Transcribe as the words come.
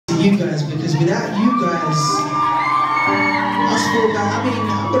you guys, because without you guys, us four guys, I mean,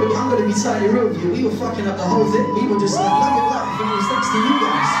 I'm gonna be totally real with you. We were fucking up the whole thing. We were just like loving life, and it was thanks to you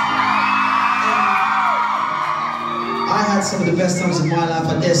guys. I had some of the best times of my life.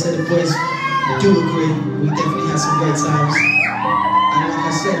 I dare say the boys do agree. We definitely had some great times. And like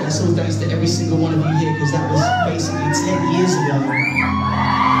I said, that's all thanks to every single one of you here, because that was basically 10 years ago.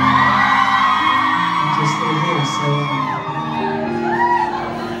 I'm just still here, so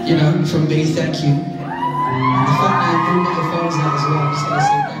you know, from me, thank you. And the fact that you brought your phones out as well, I'm just gonna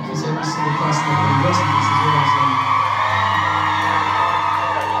say thank you to every single person that been watching this as well. So.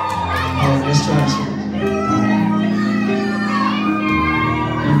 Alright, let's try this one.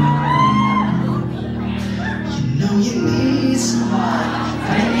 You need someone,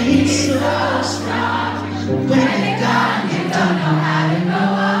 but it needs so strong. When you're gone, you don't know how to go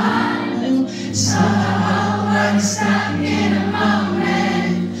on. Somehow when you're stuck in a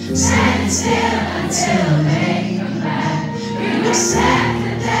moment, stand still until they come back. You accept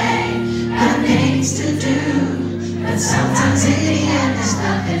that they got things to do, but sometimes in the end there's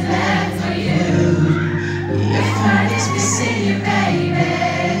nothing